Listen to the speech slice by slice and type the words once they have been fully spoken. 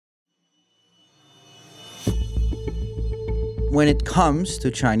When it comes to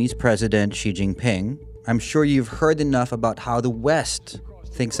Chinese President Xi Jinping, I'm sure you've heard enough about how the West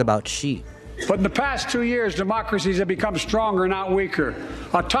thinks about Xi. But in the past 2 years, democracies have become stronger, not weaker.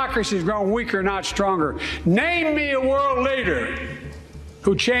 Autocracies have grown weaker, not stronger. Name me a world leader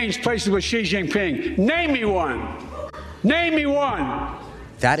who changed places with Xi Jinping. Name me one. Name me one.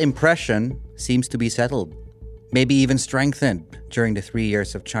 That impression seems to be settled, maybe even strengthened during the 3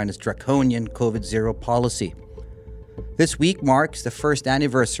 years of China's draconian COVID-0 policy. This week marks the first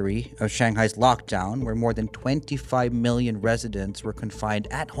anniversary of Shanghai's lockdown, where more than 25 million residents were confined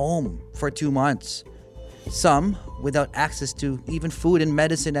at home for 2 months, some without access to even food and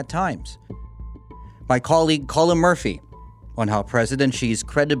medicine at times. My colleague Colin Murphy on how President Xi's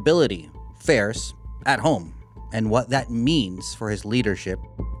credibility fares at home and what that means for his leadership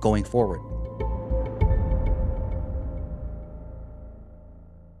going forward.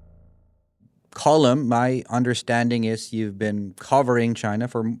 Colin, my understanding is you've been covering China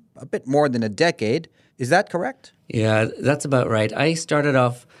for a bit more than a decade. Is that correct? Yeah, that's about right. I started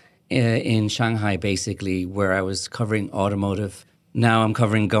off in Shanghai, basically, where I was covering automotive. Now I'm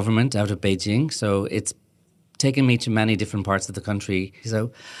covering government out of Beijing, so it's taken me to many different parts of the country.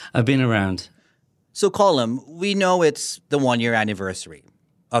 So I've been around. So, Colin, we know it's the 1-year anniversary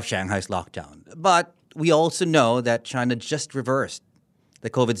of Shanghai's lockdown, but we also know that China just reversed the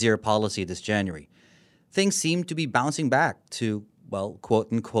COVID-0 policy this January. Things seem to be bouncing back to, well,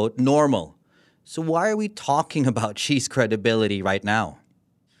 quote-unquote, normal. So why are we talking about Xi's credibility right now?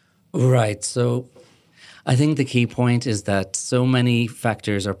 Right. So I think the key point is that so many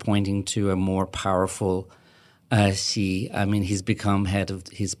factors are pointing to a more powerful Xi. I mean, he's become head of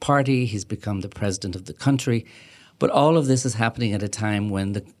his party. He's become the president of the country. But all of this is happening at a time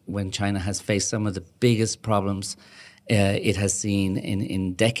when China has faced some of the biggest problems it has seen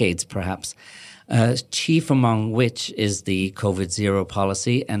in decades, perhaps, chief among which is the COVID-0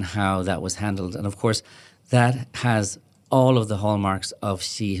 policy and how that was handled. And of course, that has all of the hallmarks of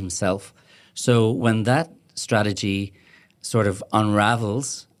Xi himself. So when that strategy sort of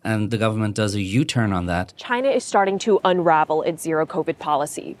unravels and the government does a U-turn on that, China is starting to unravel its zero COVID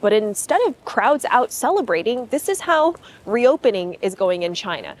policy. But instead of crowds out celebrating, this is how reopening is going in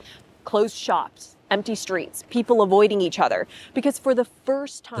China. Closed shops, empty streets, people avoiding each other. Because for the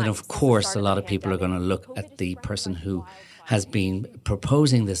first time... And of course, a lot of people are going to look at the person who has been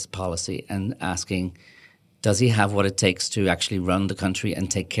proposing this policy and asking, does he have what it takes to actually run the country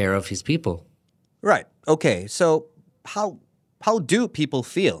and take care of his people? Right. Okay. So how do people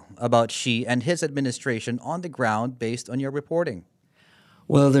feel about Xi and his administration on the ground based on your reporting?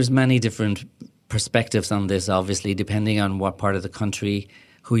 Well, there's many different perspectives on this, obviously, depending on what part of the country,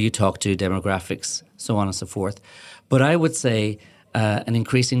 who you talk to, demographics, so on and so forth. But I would say an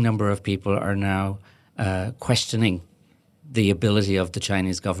increasing number of people are now questioning the ability of the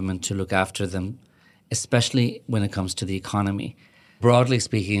Chinese government to look after them, especially when it comes to the economy. Broadly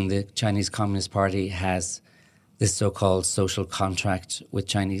speaking, the Chinese Communist Party has this so-called social contract with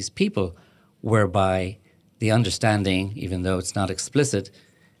Chinese people, whereby the understanding, even though it's not explicit,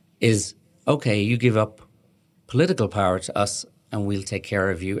 is, okay, you give up political power to us and we'll take care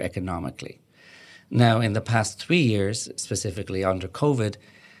of you economically. Now, in the past 3 years, specifically under COVID,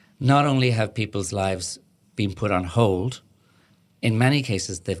 not only have people's lives been put on hold, in many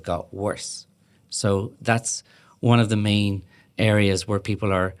cases they've got worse. So that's one of the main areas where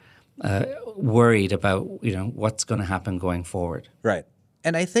people are worried about, what's going to happen going forward. Right.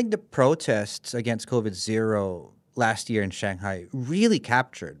 And I think the protests against COVID-0 last year in Shanghai really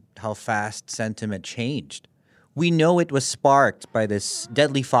captured how fast sentiment changed. We know it was sparked by this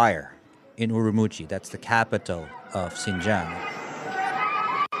deadly fire in Urumqi, that's the capital of Xinjiang.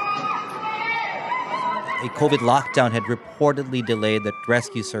 A COVID lockdown had reportedly delayed the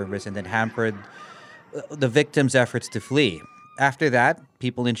rescue service and then hampered the victims' efforts to flee. After that,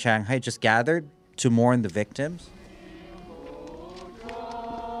 people in Shanghai just gathered to mourn the victims.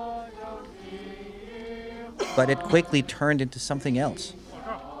 But it quickly turned into something else.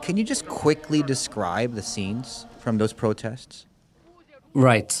 Can you just quickly describe the scenes from those protests?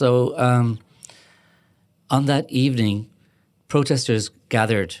 Right. So on that evening, protesters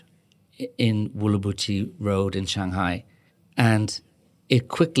gathered in Urumqi Road in Shanghai, and it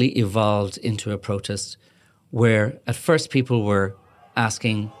quickly evolved into a protest where at first people were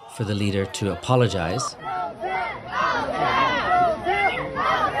asking for the leader to apologize.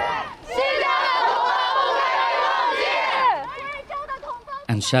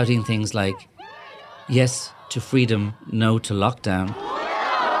 And shouting things like, yes to freedom, no to lockdown.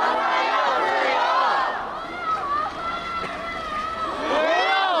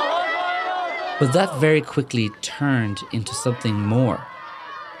 But that very quickly turned into something more.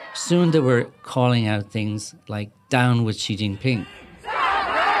 Soon they were calling out things like "down with Xi Jinping."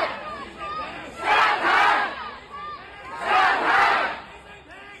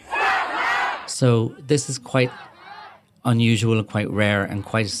 So this is quite unusual and quite rare and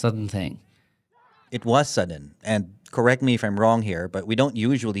quite a sudden thing. It was sudden, and correct me if I'm wrong here, but we don't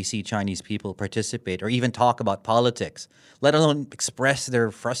usually see Chinese people participate or even talk about politics, let alone express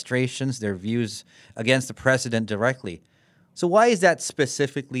their frustrations, their views against the president directly. So why is that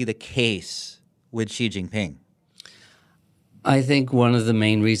specifically the case with Xi Jinping? I think one of the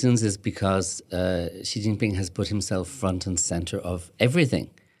main reasons is because Xi Jinping has put himself front and center of everything.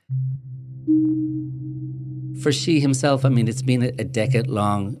 For Xi himself, I mean, it's been a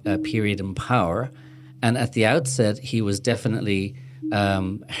decade-long period in power. And at the outset, he was definitely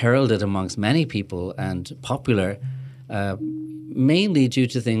heralded amongst many people and popular, mainly due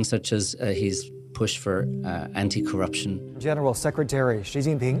to things such as his push for anti-corruption. General Secretary Xi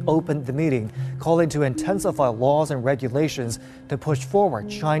Jinping opened the meeting, calling to intensify laws and regulations to push forward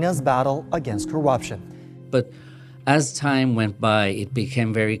China's battle against corruption. But as time went by, it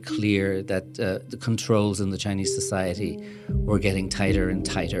became very clear that the controls in the Chinese society were getting tighter and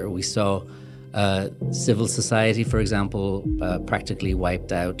tighter. We saw civil society, for example, practically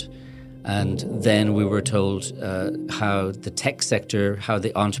wiped out. And then we were told how the tech sector, how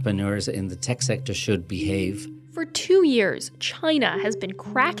the entrepreneurs in the tech sector should behave. For 2 years, China has been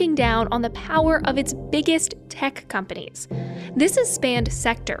cracking down on the power of its biggest tech companies. This has spanned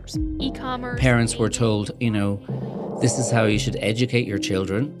sectors, e-commerce. Parents were told, this is how you should educate your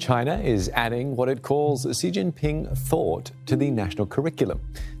children. China is adding what it calls Xi Jinping thought to the national curriculum.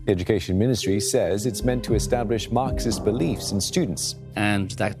 The Education Ministry says it's meant to establish Marxist beliefs in students.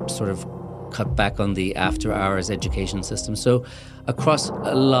 And that sort of cut back on the after-hours education system. So across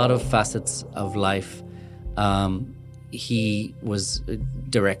a lot of facets of life, he was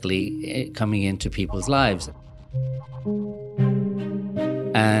directly coming into people's lives.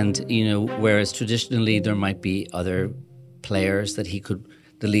 And, whereas traditionally there might be other players that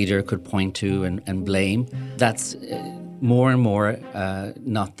the leader could point to and blame, that's more and more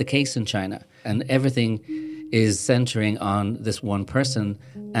not the case in China. And everything is centering on this one person.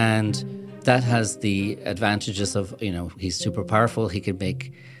 And that has the advantages of, he's super powerful. He can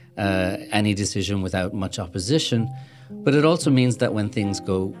make any decision without much opposition. But it also means that when things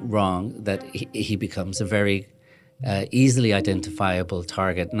go wrong, that he becomes a very easily identifiable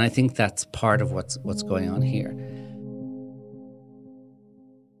target. And I think that's part of what's going on here.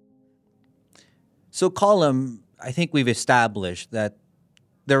 So, Colm, I think we've established that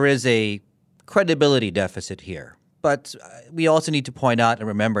there is a credibility deficit here. But we also need to point out and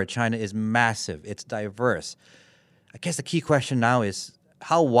remember China is massive. It's diverse. I guess the key question now is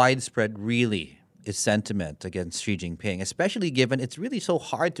how widespread really is sentiment against Xi Jinping, especially given it's really so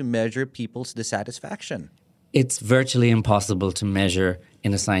hard to measure people's dissatisfaction. It's virtually impossible to measure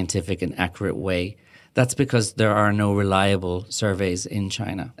in a scientific and accurate way. That's because there are no reliable surveys in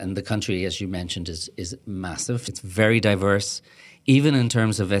China. And the country, as you mentioned, is massive. It's very diverse, even in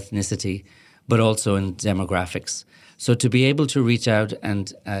terms of ethnicity, but also in demographics. So to be able to reach out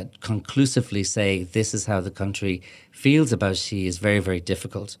and conclusively say this is how the country feels about Xi is very, very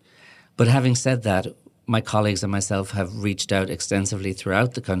difficult. But having said that, my colleagues and myself have reached out extensively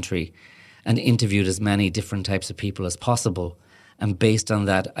throughout the country and interviewed as many different types of people as possible. And based on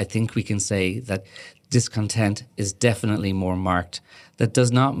that, I think we can say that discontent is definitely more marked. That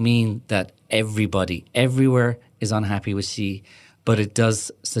does not mean that everybody, everywhere is unhappy with Xi, but it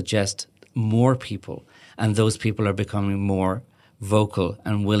does suggest more people. And those people are becoming more vocal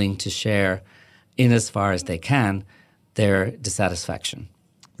and willing to share, in as far as they can, their dissatisfaction.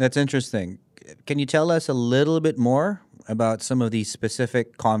 That's interesting. Can you tell us a little bit more about some of these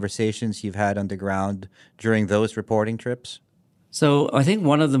specific conversations you've had on the ground during those reporting trips? So I think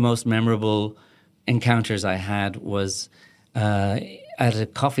one of the most memorable encounters I had was at a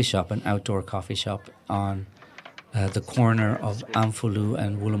coffee shop, an outdoor coffee shop on the corner of Anfulu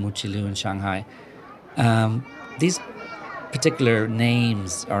and Wulamuchilu in Shanghai. These particular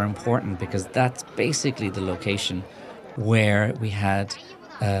names are important because that's basically the location where we had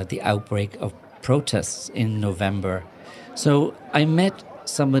the outbreak of protests in November. So I met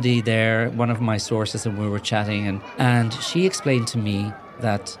somebody there, one of my sources, and we were chatting, and she explained to me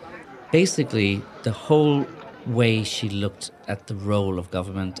that basically the whole way she looked at the role of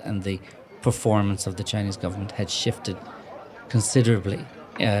government and the performance of the Chinese government had shifted considerably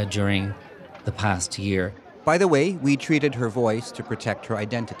during the past year. By the way, we treated her voice to protect her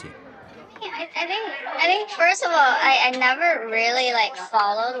identity. Yeah, I think I think first of all, I never really like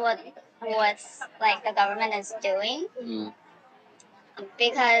followed what's like the government is doing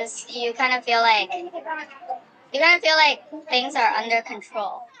because you kind of feel like things are under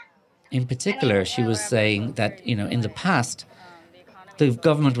control. In particular, she was saying that, in the past, the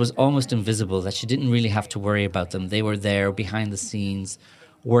government was almost invisible, that she didn't really have to worry about them. They were there behind the scenes,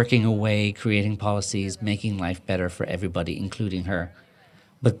 working away, creating policies, making life better for everybody, including her.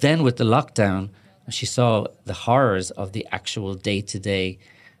 But then with the lockdown, she saw the horrors of the actual day-to-day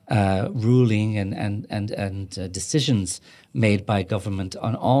ruling and decisions made by government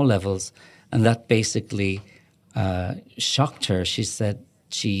on all levels. And that basically shocked her. She said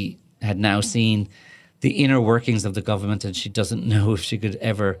she had now seen the inner workings of the government and she doesn't know if she could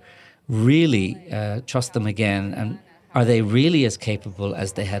ever really trust them again. And are they really as capable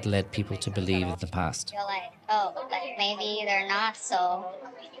as they had led people to believe in the past? I feel like maybe they're not so...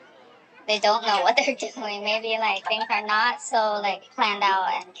 They don't know what they're doing. Maybe like things are not so like planned out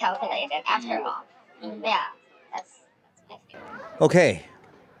and calculated after all. Yeah, that's my feeling. Okay.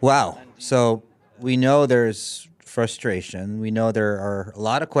 Wow. So we know there's frustration. We know there are a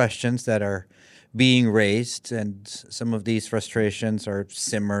lot of questions that are being raised, and some of these frustrations are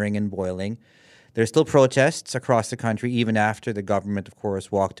simmering and boiling. There's still protests across the country, even after the government, of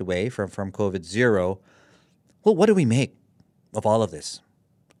course, walked away from COVID-0. Well, what do we make of all of this?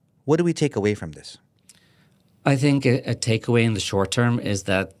 What do we take away from this? I think a takeaway in the short term is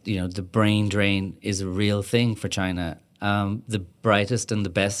that, the brain drain is a real thing for China. The brightest and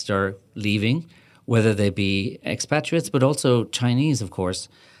the best are leaving, whether they be expatriates, but also Chinese, of course,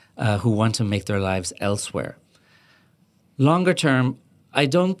 who want to make their lives elsewhere. Longer term, I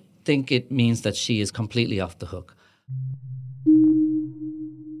don't think it means that she is completely off the hook.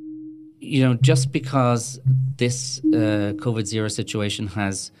 Just because this COVID-0 situation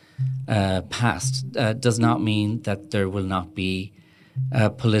has passed does not mean that there will not be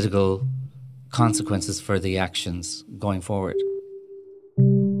political consequences for the actions going forward.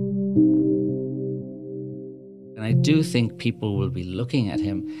 And I do think people will be looking at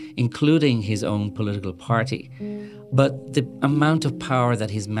him, including his own political party. But the amount of power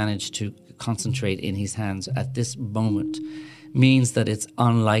that he's managed to concentrate in his hands at this moment means that it's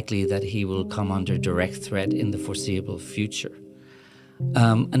unlikely that he will come under direct threat in the foreseeable future.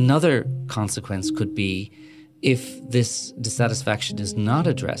 Another consequence could be if this dissatisfaction is not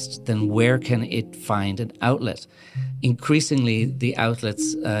addressed, then where can it find an outlet? Increasingly, the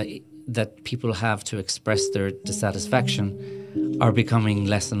outlets that people have to express their dissatisfaction are becoming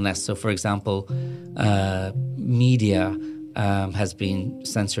less and less. So, for example, media has been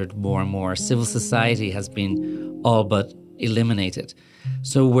censored more and more. Civil society has been all but eliminated.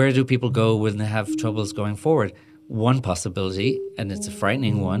 So where do people go when they have troubles going forward? One possibility, and it's a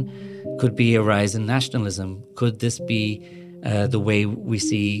frightening one, could be a rise in nationalism. Could this be the way we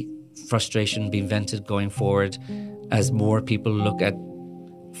see frustration being vented going forward as more people look at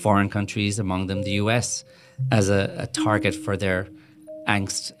foreign countries, among them the US, as a target for their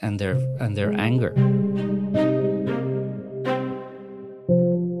angst and their anger?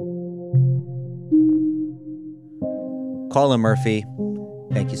 Colin Murphy,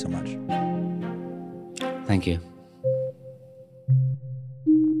 thank you so much. Thank you.